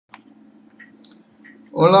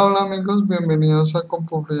Hola amigos, bienvenidos a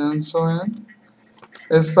compufriendsoem.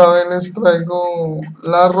 Esta vez les traigo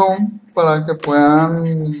la ROM para que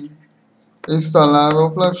puedan instalar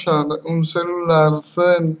o flashar un celular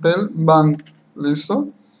sendtel bank. ¿Listo?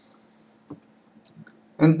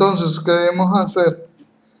 Entonces, ¿qué debemos hacer?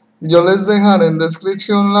 Yo les dejaré en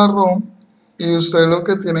descripción la ROM y ustedes lo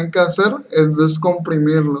que tienen que hacer es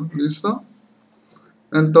descomprimirlo. ¿Listo?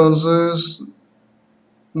 Entonces,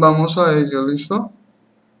 vamos a ello. ¿Listo?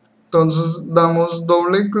 Entonces, damos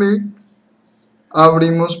doble clic.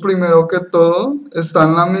 Abrimos primero que todo, está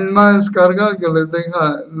en la misma descarga, yo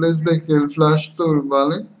les dejé el Flash Tool,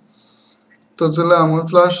 ¿vale? Entonces le damos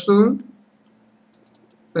Flash Tool,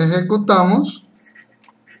 ejecutamos,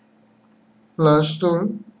 Flash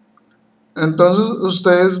Tool. Entonces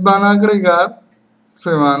ustedes van a agregar,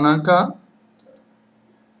 se van acá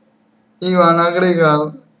y van a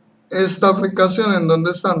agregar esta aplicación en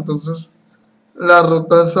donde está. Entonces la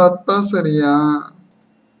ruta exacta sería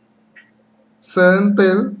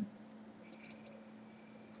sendtel,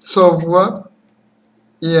 software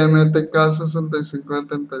y mtk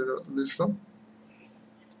 6572, ¿listo?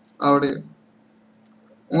 Abrir.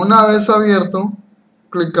 Una vez abierto,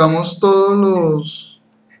 clicamos todos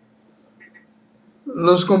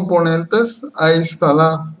los componentes a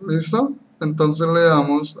instalar, ¿listo? Entonces le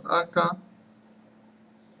damos acá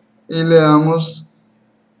y le damos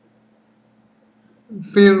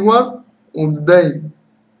firmware update,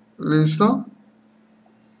 ¿listo?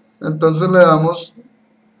 Entonces le damos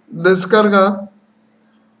descargar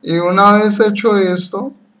y una vez hecho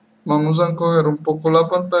esto, vamos a encoger un poco la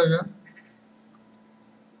pantalla.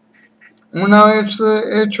 Una vez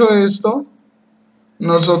hecho esto,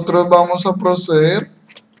 nosotros vamos a proceder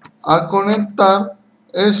a conectar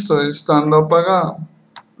esto estando apagado.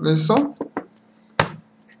 ¿Listo?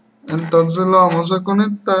 Entonces lo vamos a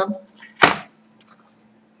conectar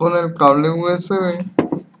con el cable USB.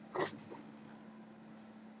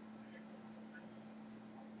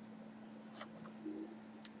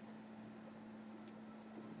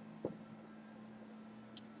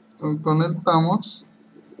 Lo conectamos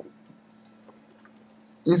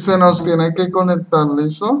y se nos tiene que conectar.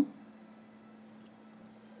 ¿Listo?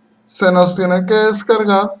 Se nos tiene que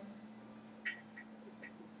descargar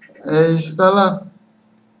e instalar.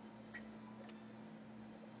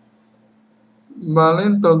 Vale,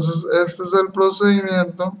 entonces este es el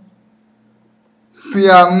procedimiento. Si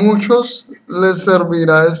a muchos les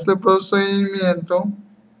servirá este procedimiento,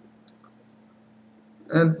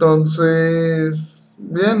 entonces,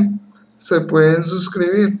 bien, se pueden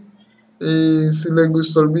suscribir. Y si les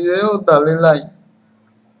gustó el video, dale like.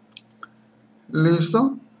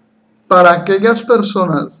 ¿Listo? Para aquellas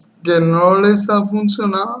personas que no les ha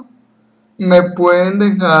funcionado, me pueden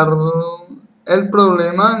dejar el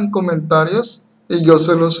problema en comentarios y yo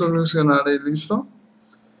se lo solucionaré. ¿Listo?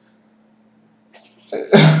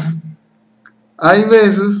 Hay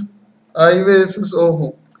veces,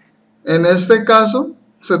 ojo, en este caso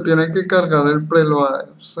se tiene que cargar el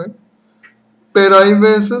preloader, ¿sí? Pero hay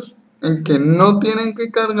veces en que no tienen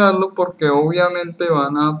que cargarlo porque obviamente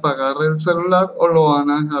van a apagar el celular o lo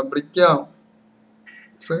van a dejar briqueado,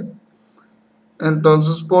 ¿sí?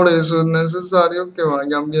 Entonces por eso es necesario que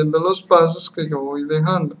vayan viendo los pasos que yo voy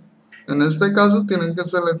dejando. En este caso tienen que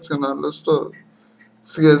seleccionarlos todos,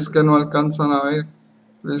 si es que no alcanzan a ver.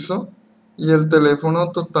 ¿Listo? Y el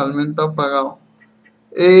teléfono totalmente apagado.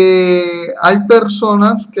 Hay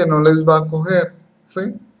personas que no les va a coger,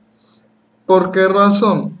 ¿sí? ¿Por qué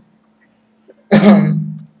razón?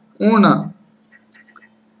 Una,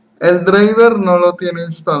 el driver no lo tiene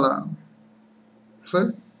instalado, ¿sí?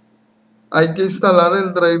 Hay que instalar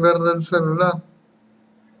el driver del celular.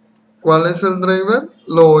 ¿Cuál es el driver?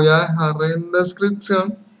 Lo voy a dejar en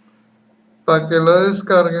descripción para que lo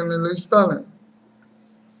descarguen y lo instalen.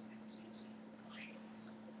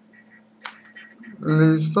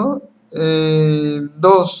 Listo.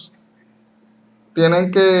 Dos,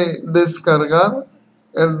 tienen que descargar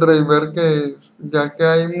el driver que es, ya que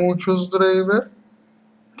hay muchos drivers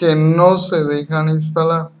que no se dejan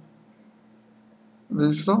instalar.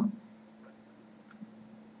 ¿Listo?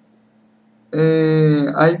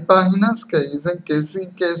 Hay páginas que dicen que sí,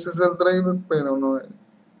 que ese es el driver, pero no es.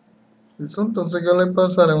 ¿Listo? Entonces yo le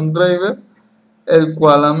pasaré un driver, el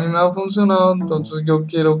cual a mí me ha funcionado, entonces yo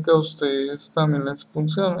quiero que a ustedes también les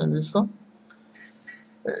funcione. ¿Listo?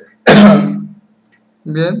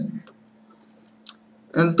 Bien.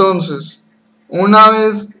 Entonces, una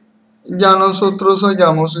vez ya nosotros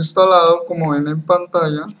hayamos instalado, como ven en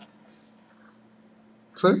pantalla,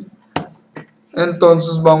 ¿sí?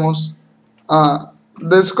 Entonces vamos a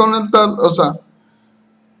desconectar, o sea,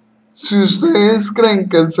 Si ustedes creen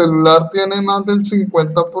que el celular tiene más del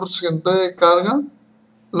 50% de carga,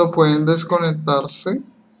 lo pueden desconectarse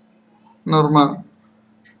normal.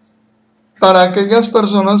 Para aquellas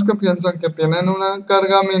personas que piensan que tienen una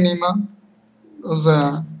carga mínima, o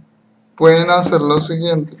sea, pueden hacer lo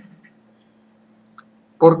siguiente,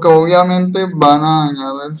 porque obviamente van a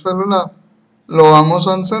dañar el celular. Lo vamos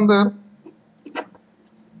a encender.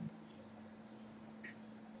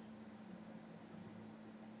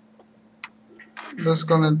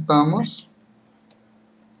 Desconectamos,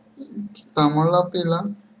 quitamos la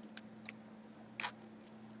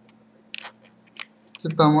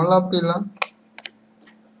pila,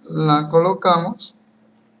 la colocamos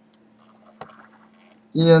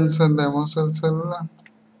y encendemos el celular.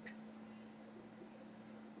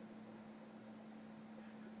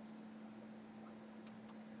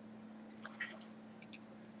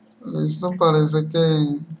 Listo, parece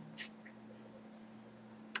que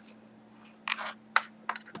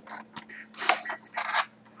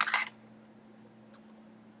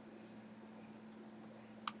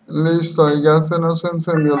listo, ahí ya se nos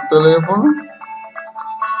encendió el teléfono.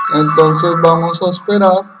 Entonces vamos a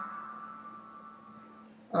esperar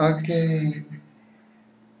a que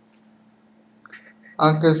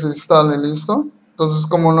se instale. Listo. Entonces,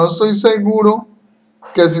 como no estoy seguro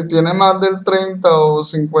que si tiene más del 30 o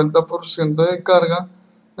 50% de carga,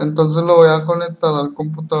 entonces lo voy a conectar al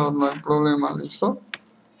computador, no hay problema. Listo,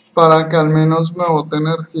 para que al menos me bote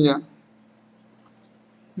energía.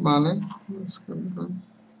 Vale.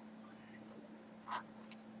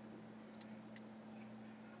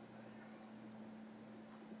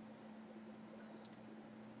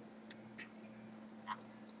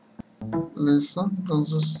 Listo,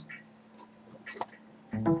 entonces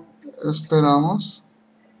esperamos.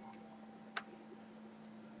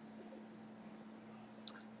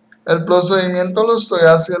 El procedimiento lo estoy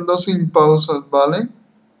haciendo sin pausas, ¿vale?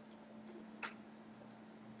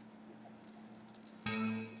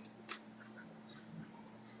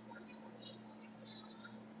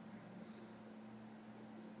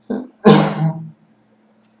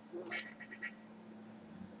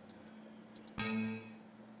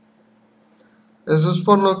 Eso es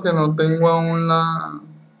por lo que no tengo aún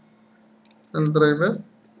el driver.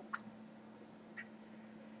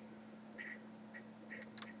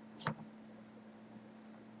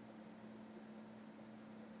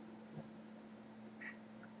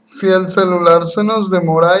 Si el celular se nos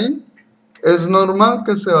demora ahí, es normal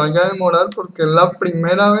que se vaya a demorar porque es la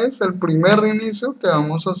primera vez, el primer inicio que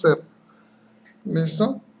vamos a hacer.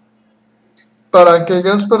 ¿Listo? Para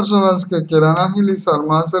aquellas personas que quieran agilizar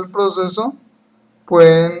más el proceso,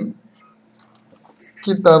 pueden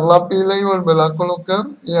quitar la pila y volverla a colocar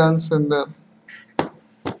y a encender.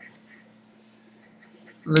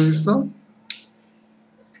 ¿Listo?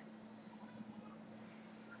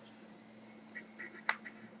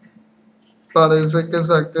 Parece que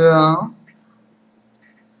se ha quedado.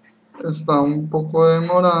 Está un poco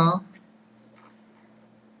demorado.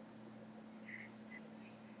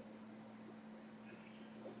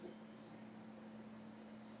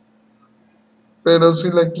 Pero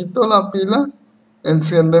si le quito la pila,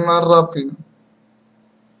 enciende más rápido.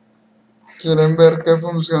 ¿Quieren ver que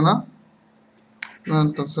funciona? No,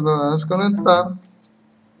 entonces lo voy a desconectar.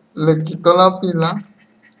 Le quito la pila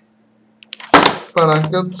para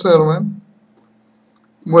que observen.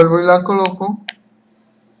 Vuelvo y la coloco.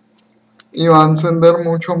 Y va a encender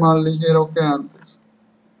mucho más ligero que antes.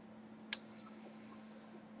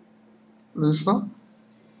 ¿Listo?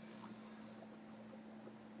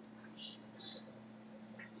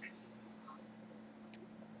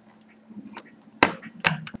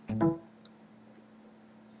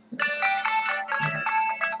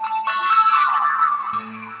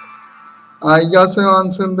 Ahí ya se va a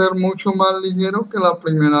encender mucho más ligero que la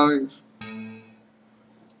primera vez.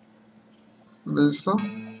 ¿Listo?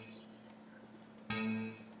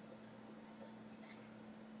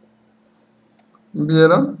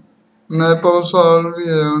 ¿Vieron? No he pausado el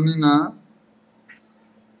video ni nada.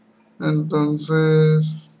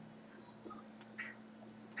 Entonces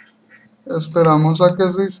esperamos a que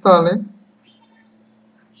se instale.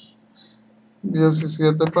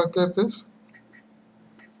 17 paquetes.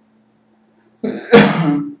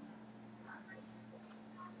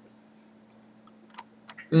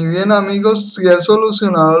 Y bien amigos, si he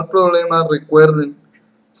solucionado el problema, recuerden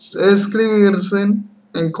escribirse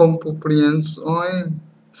en compufriendsoem.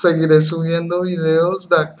 Seguiré subiendo videos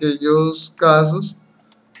de aquellos casos.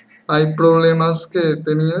 Hay problemas que he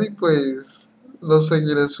tenido y pues los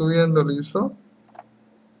seguiré subiendo. ¿Listo?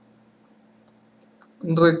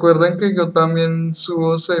 Recuerden que yo también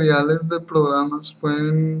subo seriales de programas.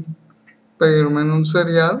 Pueden pedirme en un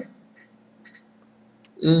serial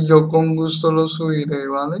y yo con gusto lo subiré,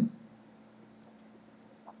 ¿vale?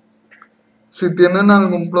 Si tienen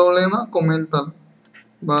algún problema, coméntalo,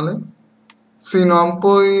 ¿vale? Si no han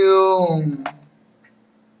podido,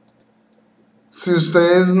 si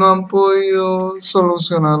ustedes no han podido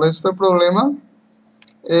solucionar este problema,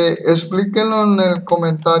 explíquenlo en el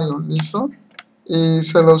comentario, ¿listo? Y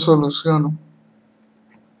se lo soluciono.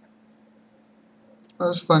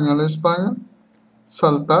 Español, España.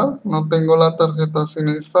 Saltar, no tengo la tarjeta SIM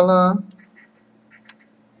instalada.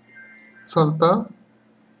 Saltar,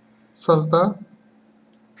 saltar.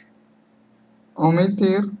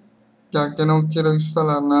 Omitir, ya que no quiero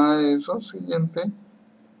instalar nada de eso. Siguiente.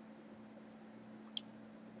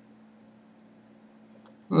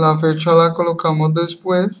 La fecha la colocamos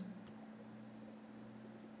después.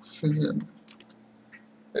 Siguiente.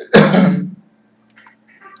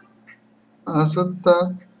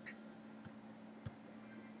 Aceptar.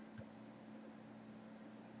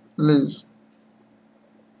 Listo.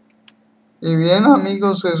 Y bien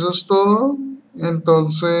amigos, eso es todo.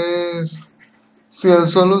 Entonces, si he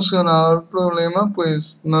solucionado el problema,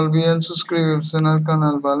 pues no olviden suscribirse al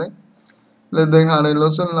canal, ¿vale? Les dejaré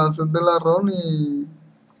los enlaces de la ROM y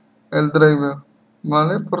el driver,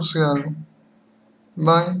 ¿vale? Por si algo.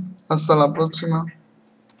 Bye, hasta la próxima.